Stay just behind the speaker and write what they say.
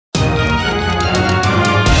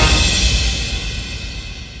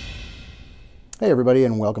Hey everybody,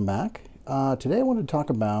 and welcome back. Today I wanted to talk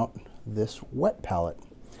about this wet palette.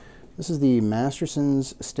 This is the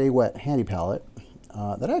Masterson's Sta-Wet handy palette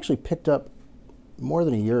that I actually picked up more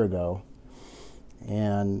than a year ago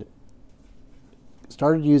and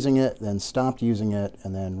started using it, then stopped using it,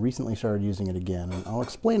 and then recently started using it again. And I'll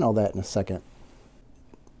explain all that in a second.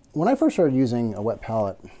 When I first started using a wet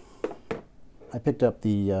palette, I picked up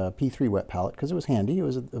the P3 wet palette because it was handy. It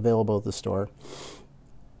was available at the store.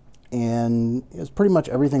 And it was pretty much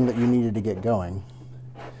everything that you needed to get going.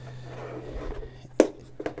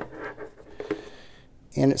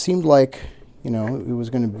 And it seemed like, you know, it was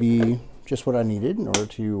going to be just what I needed in order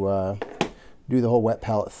to do the whole wet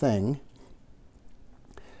palette thing.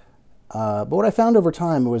 But what I found over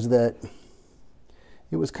time was that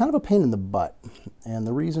it was kind of a pain in the butt. And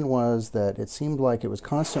the reason was that it seemed like it was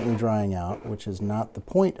constantly drying out, which is not the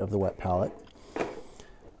point of the wet palette.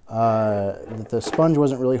 That the sponge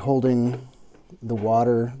wasn't really holding the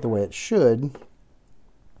water the way it should,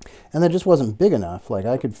 and that just wasn't big enough. Like,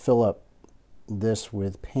 I could fill up this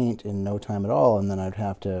with paint in no time at all, and then I'd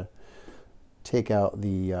have to take out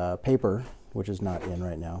the paper, which is not in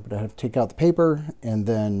right now, but I'd have to take out the paper and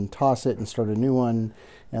then toss it and start a new one,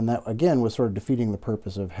 and that again was sort of defeating the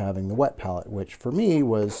purpose of having the wet palette, which for me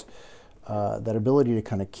was that ability to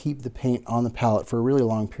kind of keep the paint on the palette for a really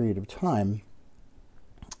long period of time.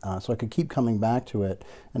 So I could keep coming back to it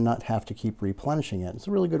and not have to keep replenishing it. It's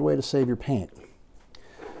a really good way to save your paint.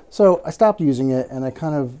 So I stopped using it, and I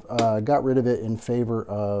kind of got rid of it in favor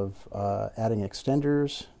of adding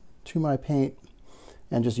extenders to my paint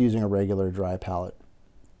and just using a regular dry palette.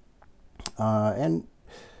 And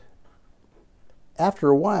after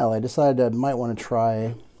a while, I decided I might want to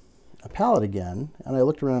try a palette again, and I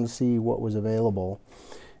looked around to see what was available.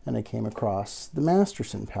 And I came across the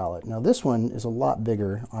Masterson palette. Now this one is a lot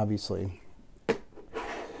bigger, obviously.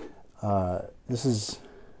 This is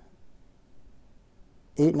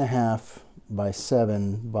 8.5 by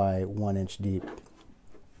 7 by 1 inch deep,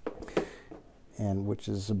 and which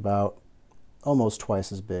is about almost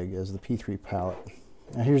twice as big as the P3 palette.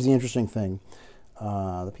 Now here's the interesting thing.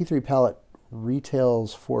 The P3 palette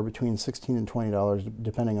retails for between $16 and $20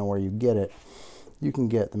 depending on where you get it. You can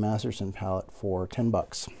get the Masterson palette for 10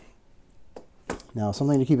 bucks. Now,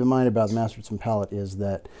 something to keep in mind about the Masterson palette is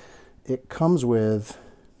that it comes with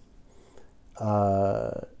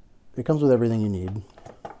everything you need,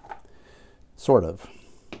 sort of.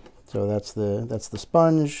 So that's the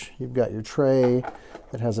sponge. You've got your tray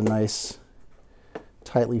that has a nice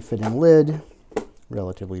tightly fitting lid,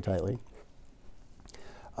 relatively tightly,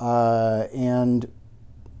 and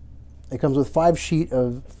it comes with 5 sheets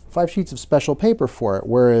of special paper for it,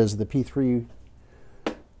 whereas the P3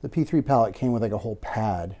 palette came with like a whole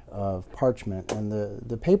pad of parchment, and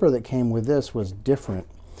the paper that came with this was different,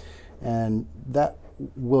 and that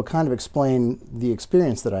will kind of explain the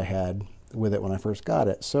experience that I had with it when I first got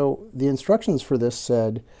it. So the instructions for this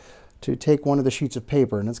said to take one of the sheets of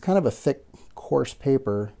paper, and it's kind of a thick, coarse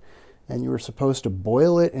paper, and you were supposed to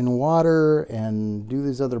boil it in water and do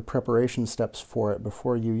these other preparation steps for it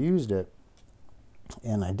before you used it.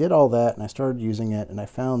 And I did all that, and I started using it, and I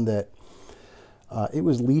found that it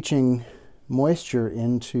was leaching moisture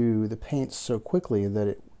into the paint so quickly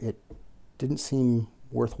that it didn't seem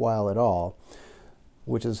worthwhile at all,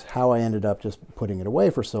 which is how I ended up just putting it away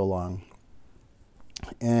for so long.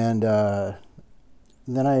 And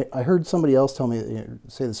then I heard somebody else tell me,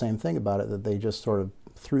 say the same thing about it, that they just sort of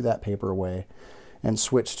threw that paper away and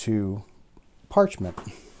switched to parchment.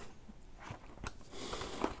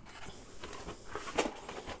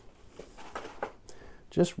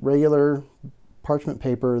 Just regular parchment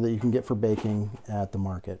paper that you can get for baking at the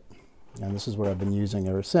market. And this is what I've been using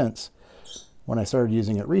ever since, when I started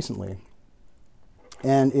using it recently.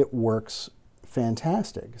 And it works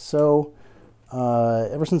fantastic. So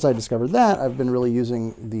ever since I discovered that, I've been really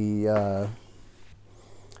using the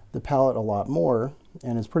palette a lot more,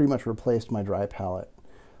 and it's pretty much replaced my dry palette.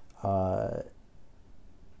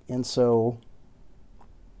 And so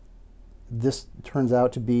this turns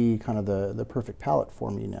out to be kind of the perfect palette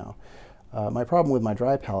for me now. My problem with my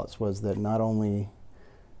dry palettes was that not only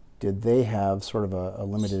did they have sort of a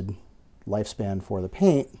limited lifespan for the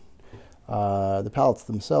paint, the palettes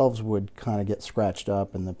themselves would kind of get scratched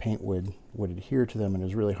up, and the paint would adhere to them, and it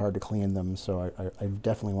was really hard to clean them. So I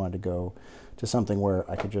definitely wanted to go to something where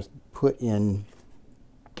I could just put in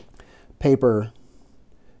paper,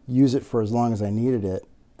 use it for as long as I needed it,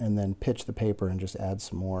 and then pitch the paper and just add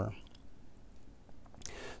some more.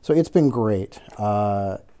 So it's been great,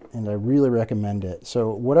 and I really recommend it.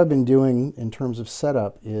 So what I've been doing in terms of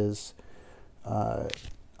setup is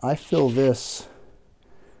I fill this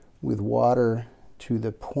with water to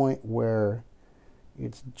the point where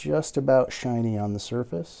it's just about shiny on the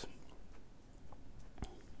surface,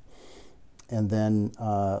 and then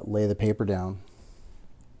lay the paper down.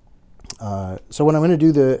 So when I'm going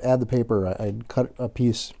to add the paper, I'd cut a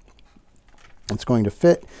piece that's going to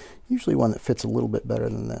fit, usually one that fits a little bit better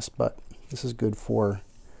than this, but this is good for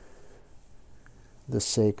the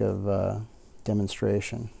sake of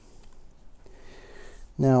demonstration.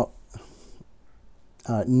 Now,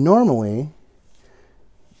 normally,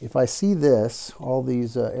 if I see this, all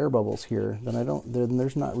these air bubbles here, then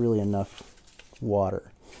there's not really enough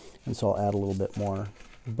water, and so I'll add a little bit more.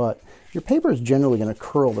 But your paper is generally going to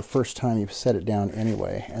curl the first time you set it down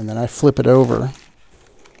anyway, and then I flip it over.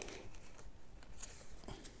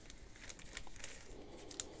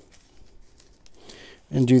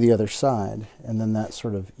 And do the other side, and then that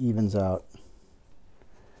sort of evens out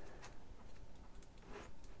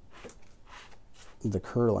the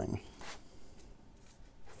curling.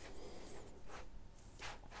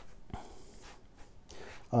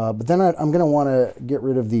 But then I'm going to want to get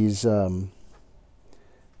rid of these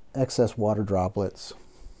excess water droplets.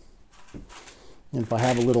 And if I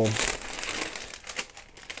have a little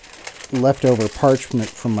leftover parchment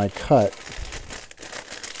from my cut,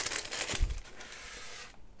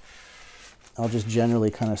 I'll just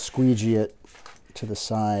generally kind of squeegee it to the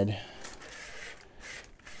side.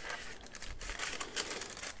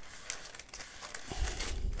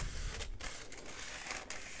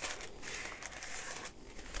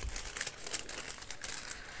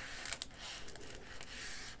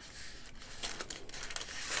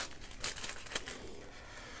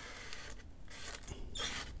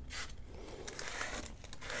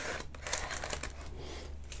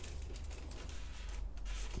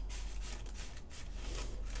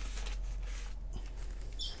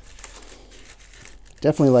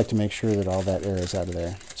 Definitely like to make sure that all that air is out of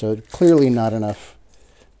there. So clearly not enough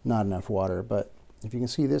water, but if you can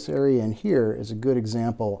see, this area in here is a good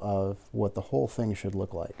example of what the whole thing should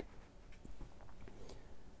look like.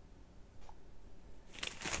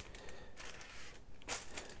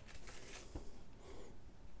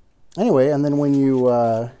 Anyway, and then when you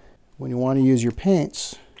want to use your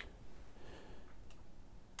paints,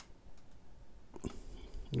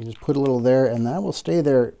 you just put a little there, and that will stay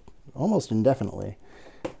there almost indefinitely.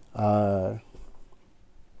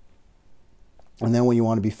 And then when you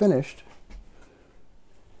want to be finished,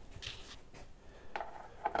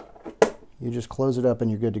 you just close it up and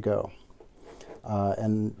you're good to go.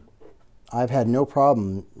 And I've had no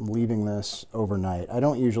problem leaving this overnight. I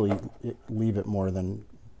don't usually leave it more than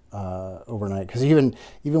overnight, because even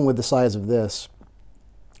with the size of this,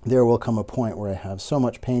 there will come a point where I have so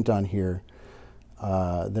much paint on here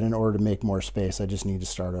that in order to make more space, I just need to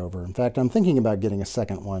start over. In fact, I'm thinking about getting a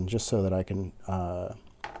second one just so that I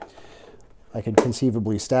could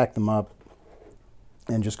conceivably stack them up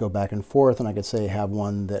and just go back and forth, and I could say have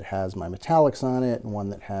one that has my metallics on it and one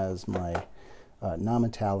that has my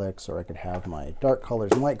non-metallics, or I could have my dark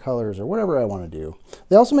colors and light colors, or whatever I want to do.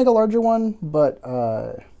 They also make a larger one, but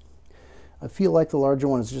I feel like the larger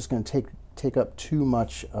one is just going to take up too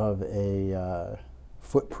much of a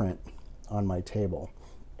footprint on my table.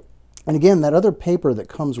 And again, that other paper that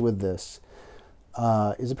comes with this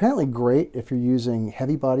is apparently great if you're using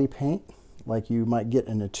heavy body paint, like you might get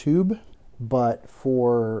in a tube. But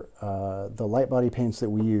for the light body paints that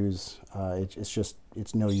we use,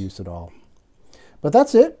 it's no use at all. But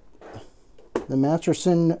that's it. The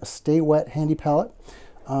Masterson Sta-Wet Handy Palette.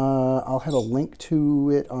 I'll have a link to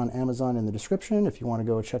it on Amazon in the description if you want to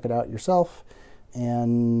go check it out yourself.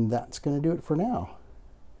 And that's going to do it for now.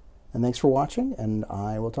 And thanks for watching, and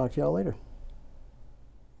I will talk to y'all later.